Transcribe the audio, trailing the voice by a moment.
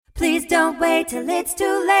Please don't wait till it's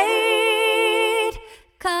too late.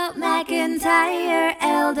 Call McIntyre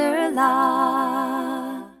Elder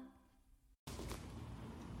Law.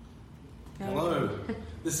 Hello,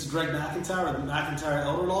 this is Greg McIntyre with McIntyre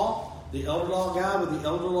Elder Law, the Elder Law guy with the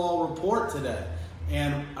Elder Law Report today.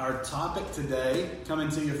 And our topic today, coming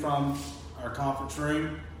to you from our conference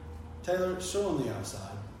room, Taylor, show on the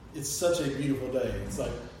outside. It's such a beautiful day. It's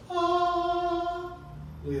like, ah,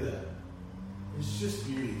 look at that. It's just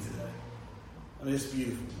beauty today. I mean, it's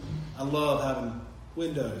beautiful. I love having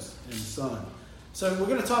windows and sun. So we're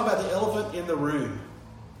going to talk about the elephant in the room.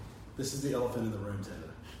 This is the elephant in the room,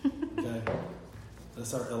 Taylor. Okay?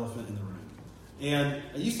 That's our elephant in the room. And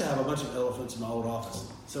I used to have a bunch of elephants in my old office.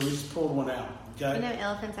 So we just pulled one out. Okay? You know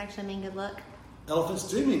elephants actually mean good luck? Elephants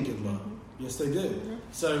do mean good luck. Mm-hmm. Yes, they do. Mm-hmm.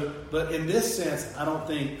 So, but in this sense, I don't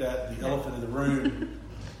think that the elephant in the room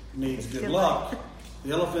means good luck.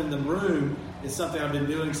 The elephant in the room is something I've been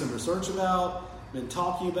doing some research about, been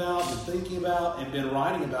talking about, been thinking about, and been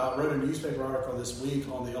writing about. Wrote a newspaper article this week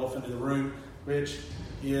on the elephant in the room, which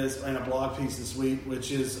is, and a blog piece this week, which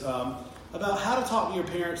is about how to talk to your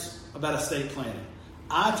parents about estate planning.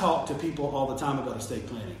 I talk to people all the time about estate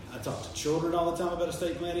planning. I talk to children all the time about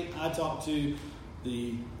estate planning. I talk to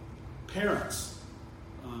the parents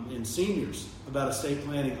and seniors about estate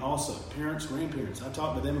planning also. Parents, grandparents. I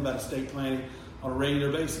talk to them about estate planning on a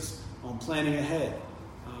regular basis, on planning ahead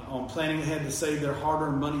to save their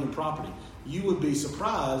hard-earned money and property. You would be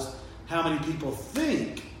surprised how many people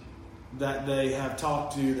think that they have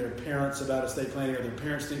talked to their parents about estate planning, or their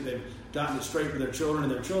parents think they've gotten it straight with their children,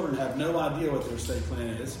 and their children have no idea what their estate plan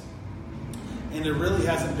is. And there really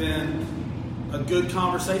hasn't been a good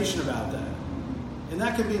conversation about that. And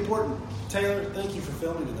that can be important. Taylor, thank you for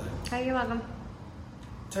filming today. Oh, you're welcome.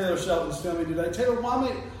 Taylor Shelton's filming today. Taylor,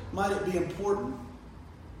 why might it be important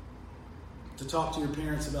to talk to your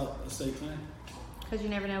parents about estate planning? Because you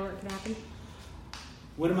never know what could happen.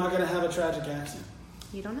 When am I going to have a tragic accident?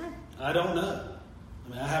 You don't know. I don't know. I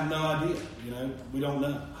mean, I have no idea. We don't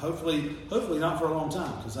know. Hopefully not for a long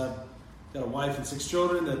time, because I've got a wife and 6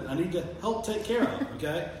 children that I need to help take care of,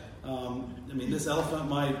 okay? This elephant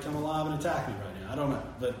might come alive and attack me right now. I don't know,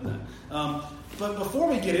 but no. But before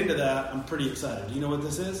we get into that, I'm pretty excited. Do you know what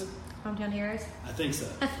this is? Hometown Heroes? I think so,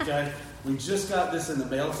 okay? We just got this in the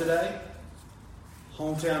mail today.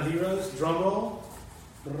 Hometown Heroes, drum roll.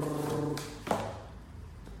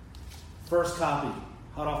 First copy,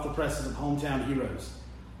 hot off the presses of Hometown Heroes.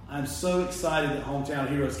 I'm so excited that Hometown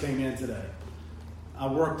Heroes came in today. I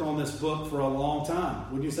worked on this book for a long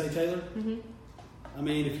time. Would you say, Taylor? Mm-hmm. I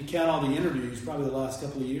mean, if you count all the interviews, probably the last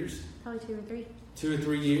couple of years. Probably 2 or 3. 2 or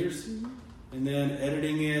 3 years. Mm-hmm. And then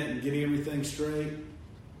editing it and getting everything straight.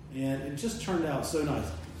 And it just turned out so nice.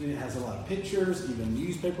 And it has a lot of pictures, even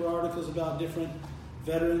newspaper articles about different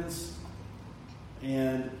veterans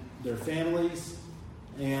and their families.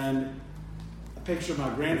 And a picture of my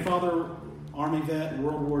grandfather, Army vet,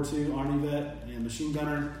 World War II Army vet, and machine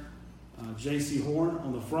gunner J.C. Horn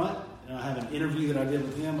on the front. And I have an interview that I did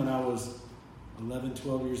with him when I was 11,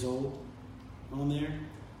 12 years old on there.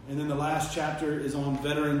 And then the last chapter is on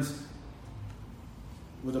veterans,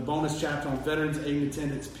 with a bonus chapter on veterans aid and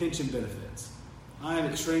attendance pension benefits. I am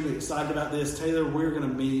extremely excited about this. Taylor, we're going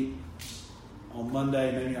to meet on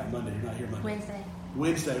Monday, maybe not Monday, you're not here Monday.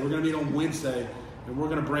 Wednesday. We're going to meet on Wednesday, and we're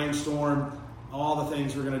going to brainstorm all the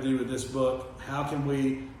things we're going to do with this book. How can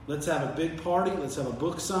let's have a big party, let's have a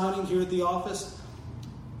book signing here at the office.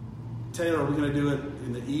 Taylor, are we going to do it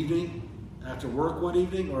in the evening, after work one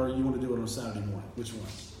evening, or you want to do it on Saturday morning? Which one?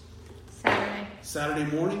 Saturday.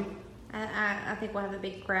 Saturday morning? I think we'll have a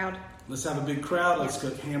big crowd. Let's have a big crowd. Let's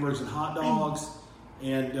cook hamburgers and hot dogs.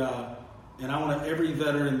 And I want every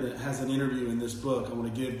veteran that has an interview in this book, I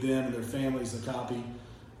want to give them and their families a copy.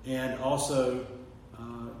 And also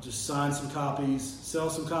just sign some copies, sell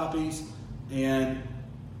some copies. And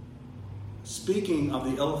speaking of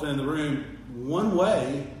the elephant in the room, one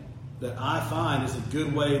way that I find is a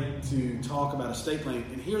good way to talk about estate planning,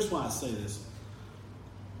 and here's why I say this,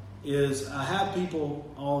 is I have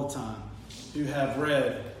people all the time who have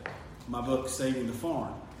read my book, Saving the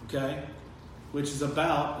Farm, okay? Which is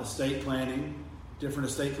about estate planning, different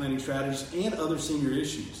estate planning strategies, and other senior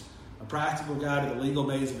issues. A practical guide to the legal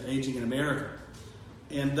maze of aging in America.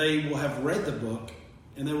 And they will have read the book,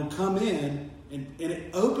 and they will come in, and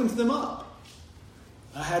it opens them up.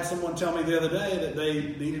 I had someone tell me the other day that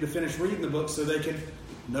they needed to finish reading the book so they could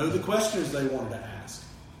know the questions they wanted to ask.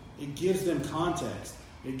 It gives them context.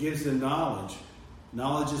 It gives them knowledge.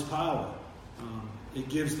 Knowledge is power.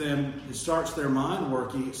 It starts their mind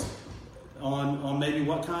working on maybe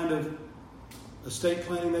what kind of estate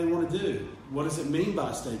planning they want to do. What does it mean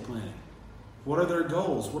by estate planning? What are their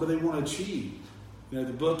goals? What do they want to achieve? The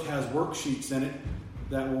book has worksheets in it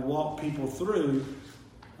that will walk people through,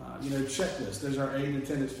 checklists. There's our aid and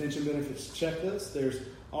attendance pension benefits checklist. There's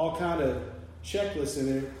all kind of checklists in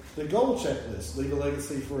there. The goal checklist: leave a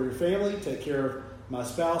legacy for your family, take care of my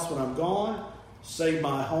spouse when I'm gone, save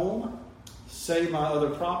my home, save my other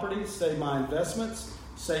properties, save my investments,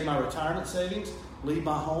 save my retirement savings, leave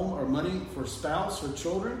my home or money for spouse or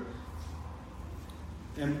children,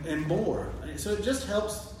 and more. So it just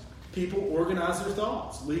helps people organize their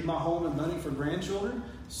thoughts. Leave my home and money for grandchildren,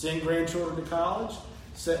 send grandchildren to college,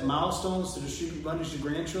 set milestones to distribute monies to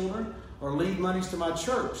grandchildren, or leave monies to my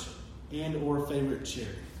church and or favorite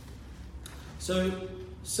charity. So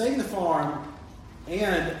Saving the Farm,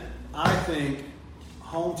 and I think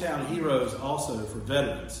Hometown Heroes also for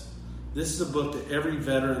veterans. This is a book that every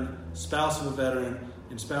veteran, spouse of a veteran,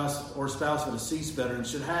 and spouse of a deceased veteran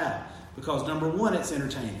should have. Because number one, it's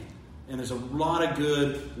entertaining. And there's a lot of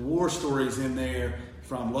good war stories in there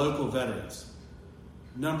from local veterans.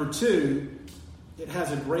 Number two, it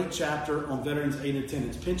has a great chapter on veterans' aid and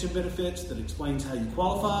attendance pension benefits that explains how you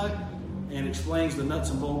qualify and explains the nuts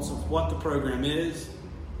and bolts of what the program is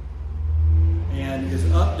and is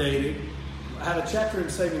updated. I have a chapter in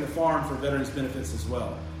Saving the Farm for veterans' benefits as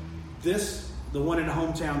well. The one in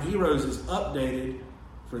Hometown Heroes, is updated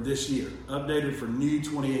for this year, updated for new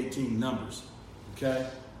 2018 numbers, okay?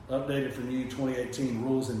 Updated for new 2018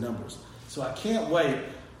 rules and numbers. So I can't wait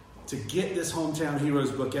to get this Hometown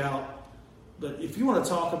Heroes book out. But if you want to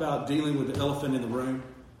talk about dealing with the elephant in the room,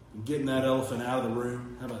 and getting that elephant out of the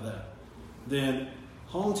room, how about that? Then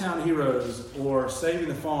Hometown Heroes or Saving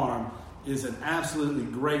the Farm is an absolutely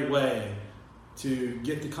great way to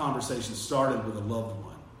get the conversation started with a loved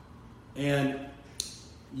one. And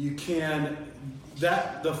you can,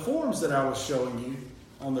 the forms that I was showing you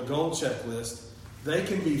on the goal checklist, they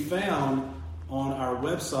can be found on our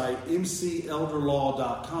website,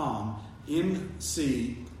 mcelderlaw.com,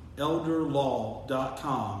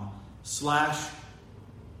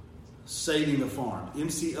 mcelderlaw.com/saving the farm,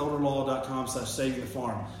 mcelderlaw.com/saving the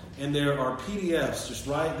farm. And there are PDFs just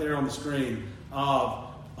right there on the screen of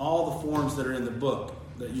all the forms that are in the book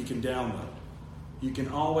that you can download. You can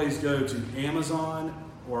always go to Amazon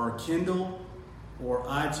or Kindle or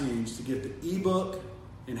iTunes to get the ebook,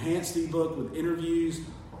 enhanced ebook with interviews,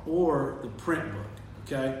 or the print book,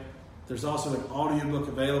 okay? There's also an audiobook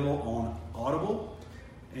available on Audible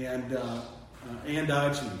and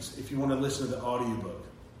iTunes if you want to listen to the audiobook.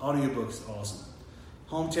 Audiobook's awesome.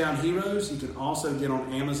 Hometown Heroes, you can also get on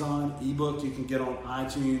Amazon. Ebook, you can get on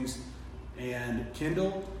iTunes and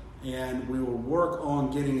Kindle. And we will work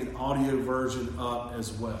on getting an audio version up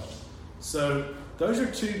as well. So those are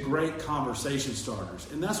two great conversation starters.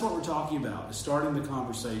 And that's what we're talking about, is starting the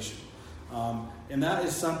conversation. And that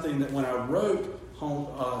is something that when I wrote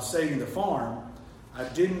Saving the Farm, I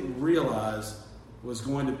didn't realize was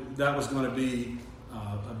going to be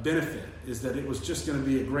a benefit, is that it was just going to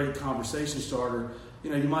be a great conversation starter.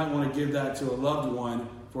 You might want to give that to a loved one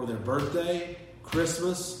for their birthday,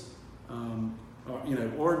 Christmas,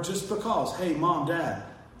 or just because, hey, Mom, Dad,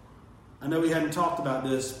 I know we hadn't talked about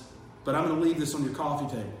this, but I'm going to leave this on your coffee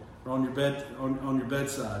table or on your bed, on your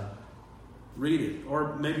bedside. Read it.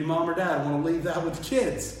 Or maybe Mom or Dad want to leave that with the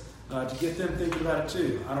kids to get them thinking about it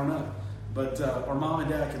too. I don't know. But or Mom and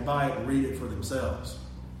Dad can buy it and read it for themselves.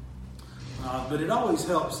 But it always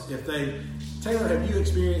helps if they... Taylor, have you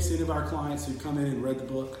experienced any of our clients who come in and read the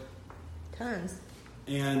book? Tons.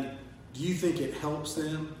 And do you think it helps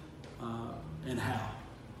them? And how?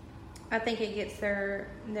 I think it gets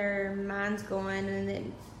their minds going, and it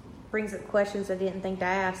brings up questions they didn't think to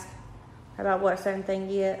ask about what certain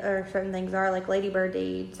things are, like ladybird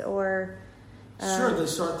deeds, or sure, they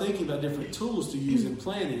start thinking about different tools to use in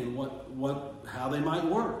planning and how they might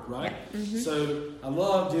work, right? Yeah. Mm-hmm. So I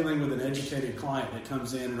love dealing with an educated client that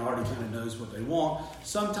comes in and already kind of knows what they want.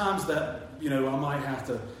 Sometimes that I might have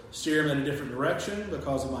to steer them in a different direction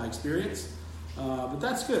because of my experience. But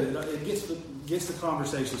that's good. It gets the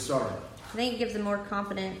conversation started. I think it gives them more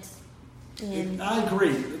confidence. I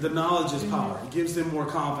agree. The knowledge is power. It gives them more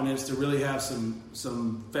confidence to really have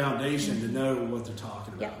some foundation to know what they're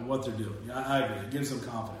talking about, and what they're doing. I agree. It gives them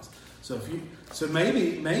confidence. So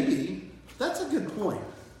maybe that's a good point.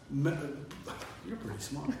 You're pretty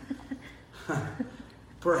smart.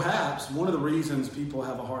 Perhaps one of the reasons people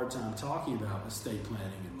have a hard time talking about estate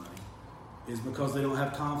planning and money is because they don't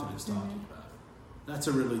have confidence talking about it. That's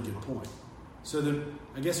a really good point. So then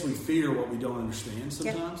I guess we fear what we don't understand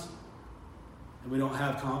sometimes. And we don't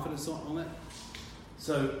have confidence on it.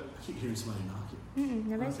 So I keep hearing somebody knocking.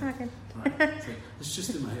 Nobody's knocking. All right. So it's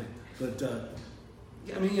just in my head. But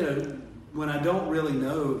I mean, when I don't really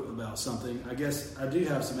know about something, I guess I do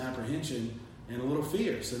have some apprehension and a little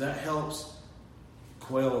fear. So that helps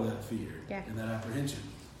quell that fear and that apprehension.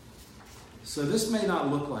 So this may not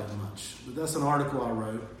look like much, but that's an article I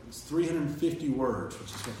wrote. It's 350 words, which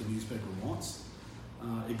is what the newspaper wants.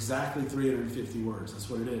 Exactly 350 words. That's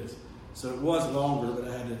what it is. So it was longer, but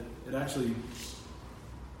I had to.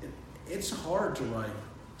 It's hard to write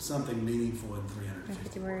something meaningful in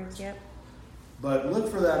 350 words. Yep. But look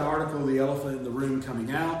for that article, The Elephant in the Room,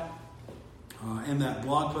 coming out, and that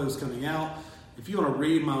blog post coming out. If you want to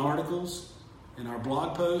read my articles and our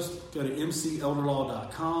blog post, go to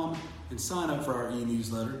mcelderlaw.com and sign up for our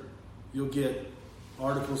e-newsletter. You'll get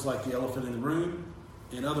articles like The Elephant in the Room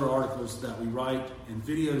and other articles that we write and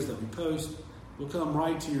videos that we post will come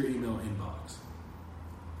right to your email inbox.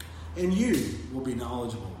 And you will be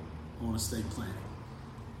knowledgeable on estate planning.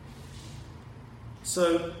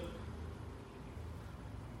 So,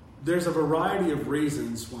 there's a variety of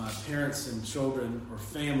reasons why parents and children or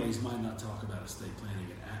families might not talk about estate planning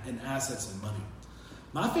and assets and money.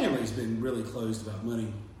 My family's been really closed about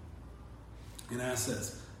money and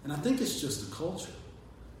assets, and I think it's just a culture.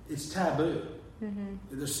 It's taboo. Mm-hmm.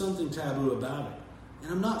 There's something taboo about it,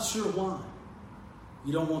 and I'm not sure why.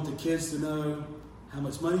 You don't want the kids to know how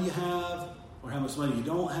much money you have, or how much money you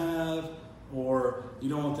don't have, or you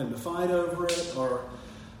don't want them to fight over it, or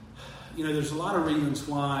there's a lot of reasons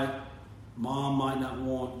why mom might not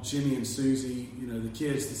want Jimmy and Susie, the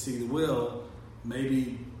kids, to see the will.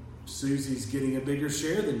 Maybe Susie's getting a bigger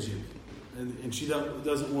share than Jimmy, and she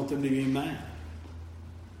doesn't want them to be mad.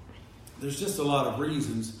 There's just a lot of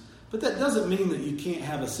reasons, but that doesn't mean that you can't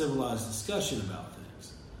have a civilized discussion about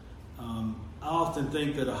things. I often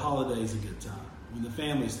think that a holiday is a good time when the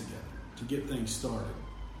family's together to get things started.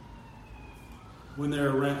 When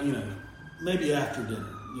they're around, maybe after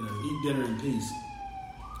dinner. Eat dinner in peace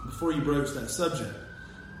before you broach that subject.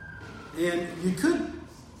 And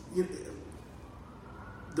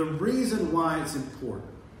the reason why it's important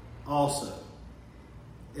also,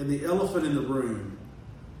 and the elephant in the room,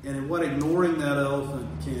 and what ignoring that elephant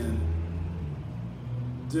can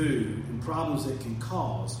do, and problems it can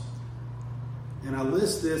cause, and I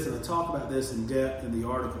list this and I talk about this in depth in the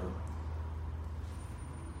article.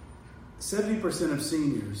 70% of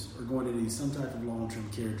seniors are going to need some type of long-term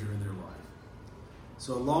care during their life.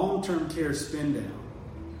 So a long-term care spending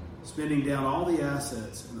down all the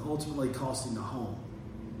assets and ultimately costing the home.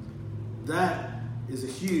 That is a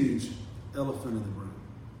huge elephant in the room.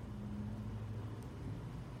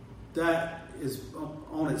 That is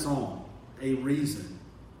on its own a reason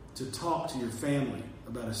to talk to your family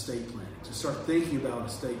about estate planning, to start thinking about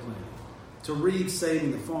estate planning, to read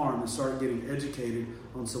Saving the Farm and start getting educated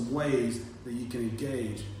on some ways that you can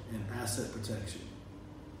engage in asset protection.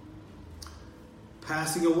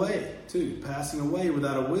 Passing away, too. Passing away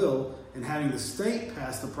without a will and having the state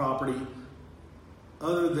pass the property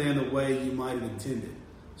other than the way you might have intended.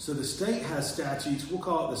 So the state has statutes, we'll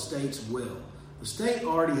call it the state's will. The state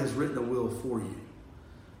already has written a will for you.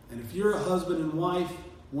 And if you're a husband and wife,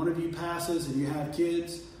 one of you passes and you have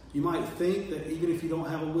kids, you might think that even if you don't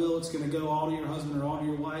have a will, it's going to go all to your husband or all to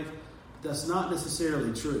your wife. But that's not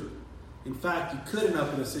necessarily true. In fact, you could end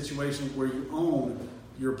up in a situation where you own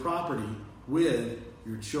your property with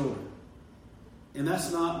your children. And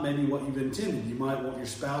that's not maybe what you've intended. You might want your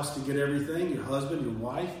spouse to get everything, your husband, your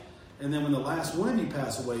wife, and then when the last one of you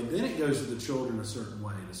pass away, then it goes to the children a certain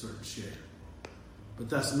way, in a certain share. But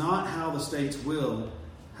that's not how the state's will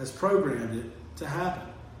has programmed it to happen.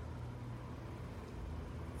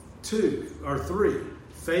 3,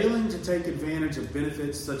 failing to take advantage of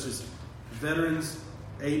benefits such as veterans'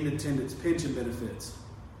 aid and attendance pension benefits,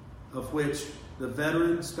 of which the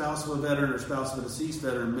veteran, spouse of a veteran, or spouse of a deceased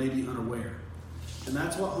veteran may be unaware. And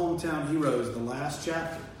that's what Hometown Heroes, the last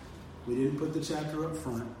chapter. We didn't put the chapter up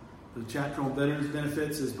front. The chapter on veterans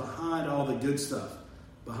benefits is behind all the good stuff,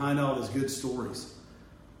 behind all those good stories.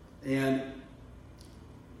 And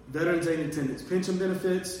veterans aid and attendance pension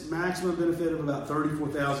benefits, maximum benefit of about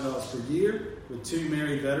 $34,000 per year with 2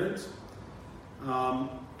 married veterans.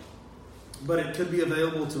 But it could be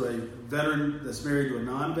available to a veteran that's married to a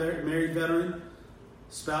non-married veteran,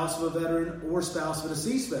 spouse of a veteran, or spouse of a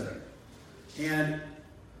deceased veteran. And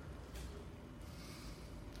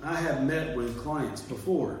I have met with clients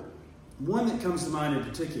before. One that comes to mind in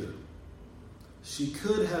particular. She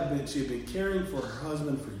had been caring for her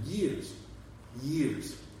husband for years.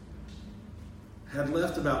 Had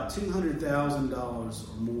left about $200,000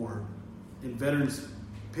 or more in veterans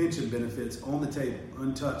pension benefits on the table,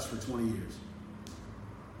 untouched for 20 years.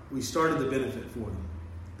 we started the benefit for them.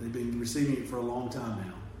 They've been receiving it for a long time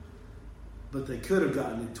now. But they could have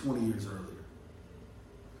gotten it 20 years earlier.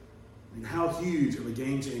 I mean, how huge of a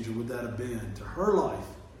game changer would that have been to her life,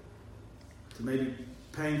 to maybe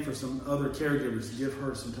paying for some other caregivers to give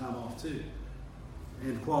her some time off too,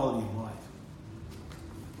 and quality of life.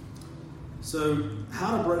 So,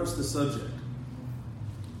 how to broach the subject?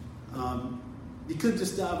 You could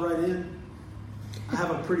just dive right in. I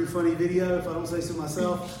have a pretty funny video, if I don't say so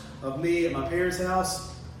myself, of me at my parents'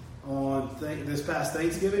 house on this past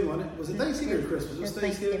Thanksgiving, wasn't it? Was it Thanksgiving or Christmas? It was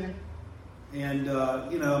Thanksgiving. And,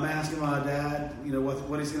 I'm asking my dad,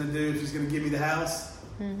 what he's going to do, if he's going to give me the house.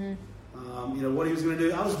 Mm-hmm. What he was going to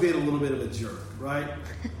do. I was being a little bit of a jerk, right?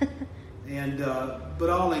 And but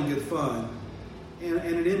all in good fun. And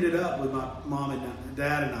it ended up with my mom and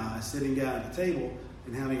dad and I sitting down at the table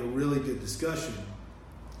and having a really good discussion.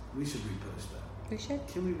 We should repost that. We should.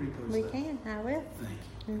 Can we repost we that? We can. I will. Thank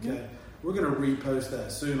you. Mm-hmm. Okay. We're going to repost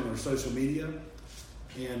that soon on our social media.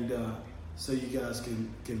 And so you guys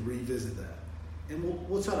can revisit that. And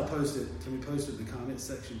we'll try to post it. Can we post it in the comments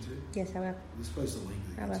section too? Yes, I will. Let's post a link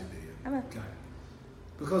to the YouTube video. I will. Okay.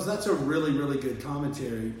 Because that's a really, really good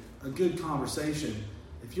commentary, a good conversation.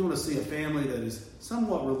 If you want to see a family that is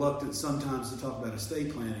somewhat reluctant sometimes to talk about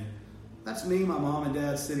estate planning, that's me, my mom and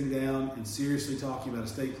dad sitting down and seriously talking about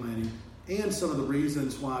estate planning and some of the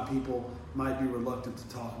reasons why people might be reluctant to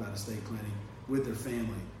talk about estate planning with their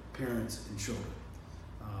family, parents, and children.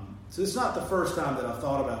 So it's not the first time that I've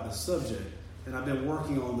thought about this subject, and I've been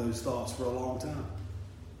working on those thoughts for a long time.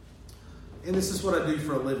 And this is what I do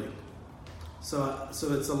for a living. So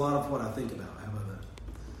it's a lot of what I think about. How about that?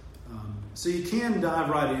 So you can dive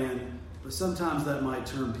right in, but sometimes that might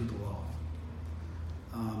turn people off.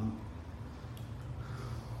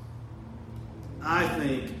 I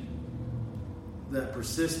think that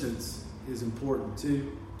persistence is important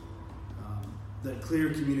too. That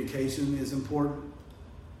clear communication is important.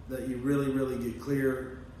 That you really, really get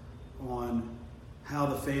clear on how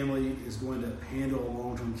the family is going to handle a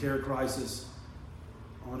long-term care crisis,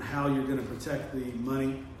 on how you're going to protect the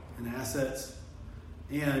money and assets,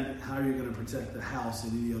 and how you're going to protect the house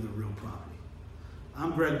and any other real property.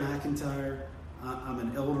 I'm Greg McIntyre. I'm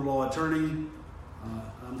an elder law attorney.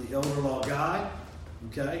 I'm the elder law guy,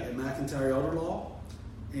 okay, at McIntyre Elder Law.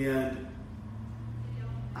 And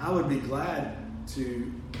I would be glad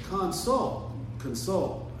to consult.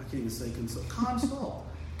 I can't even say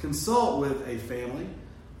consult with a family.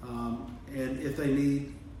 And if they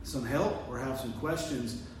need some help or have some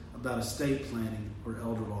questions about estate planning or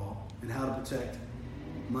elder law and how to protect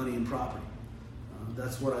money and property.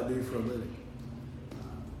 That's what I do for a living.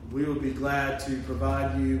 We will be glad to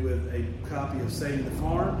provide you with a copy of Saving the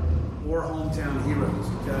Farm or Hometown Heroes,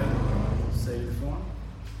 okay? Saving the Farm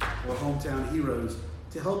or Hometown Heroes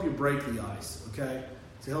to help you break the ice, okay?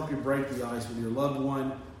 To help you break the ice with your loved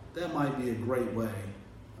one. That might be a great way.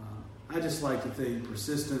 I just like to think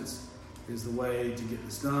persistence is the way to get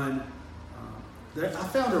this done. I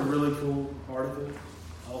found a really cool article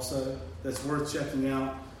also that's worth checking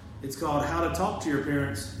out. It's called How to Talk to Your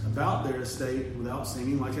Parents About Their Estate Without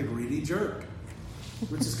Seeming Like a Greedy Jerk,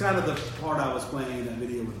 which is kind of the part I was playing in that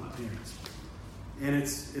video with my parents. And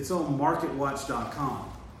it's on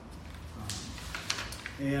marketwatch.com.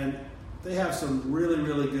 And they have some really,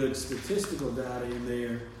 really good statistical data in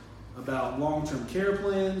there about long-term care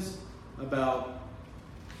plans, about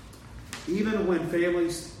even when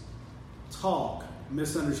families talk,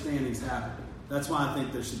 misunderstandings happen. That's why I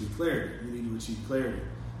think there should be clarity. We need to achieve clarity.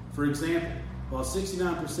 For example, while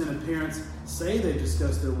 69% of parents say they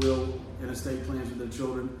discuss their will and estate plans with their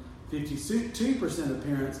children, 52% of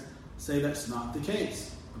parents say that's not the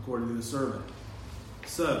case, according to the survey.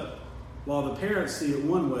 So, while the parents see it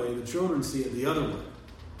one way, the children see it the other way.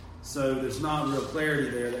 So there's not real clarity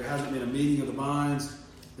there. There hasn't been a meeting of the minds.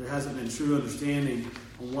 There hasn't been true understanding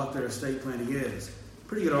on what their estate planning is.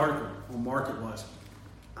 Pretty good article on MarketWatch.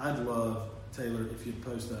 I'd love, Taylor, if you'd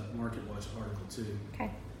post that MarketWatch article too. Okay,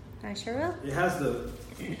 I sure will. It has the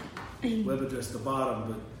web address at the bottom,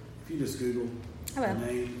 but if you just Google the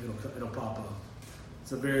name, it'll pop up.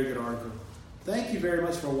 It's a very good article. Thank you very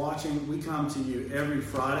much for watching. We come to you every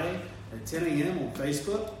Friday at 10 a.m. on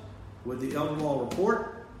Facebook with the Elder Law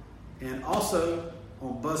Report, and also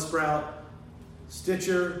on Buzzsprout,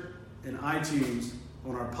 Stitcher, and iTunes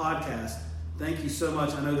on our podcast. Thank you so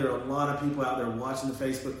much. I know there are a lot of people out there watching the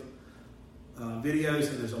Facebook videos,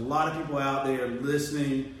 and there's a lot of people out there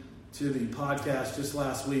listening to the podcast. Just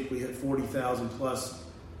last week, we hit 40,000 plus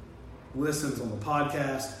listens on the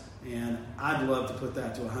podcast, and I'd love to put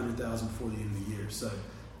that to 100,000 before the end of the year. So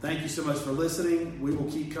thank you so much for listening. We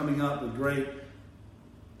will keep coming up with great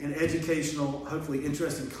and educational, hopefully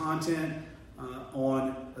interesting content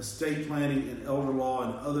on estate planning and elder law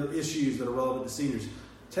and other issues that are relevant to seniors.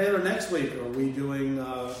 Taylor, next week, are we doing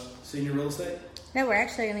senior real estate? No, we're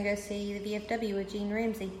actually going to go see the VFW with Gene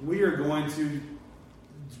Ramsey. We are going to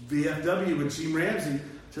VFW with Gene Ramsey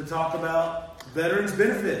to talk about veterans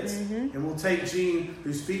benefits. And we'll take Gene,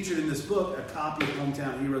 who's featured in this book, a copy of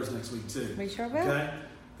Hometown Heroes next week too. We sure will. Okay?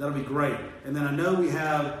 That'll be great. And then I know we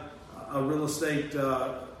have a real estate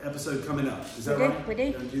episode coming up. Is that right? We do.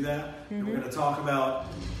 We're going to do that. And we're going to talk about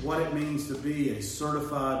what it means to be a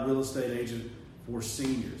certified real estate agent for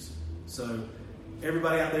seniors. So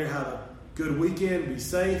everybody out there, have a good weekend, be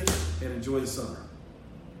safe, and enjoy the summer.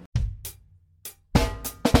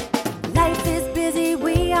 Life is busy,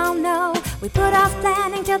 we all know. We put off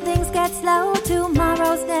planning till things get slow.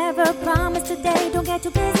 Tomorrow's never promised today. Don't get too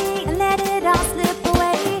busy and let it all slip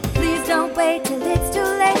away. Please don't wait till it's too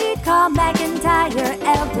late. Call McIntyre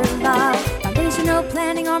Elder Law. Foundational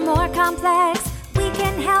planning or more complex. We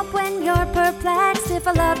can help when you're perplexed. If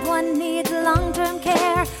a loved one needs long-term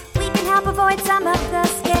care, we can help avoid some of the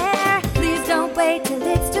scare. Please don't wait till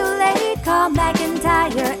it's too late. Call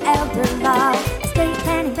McIntyre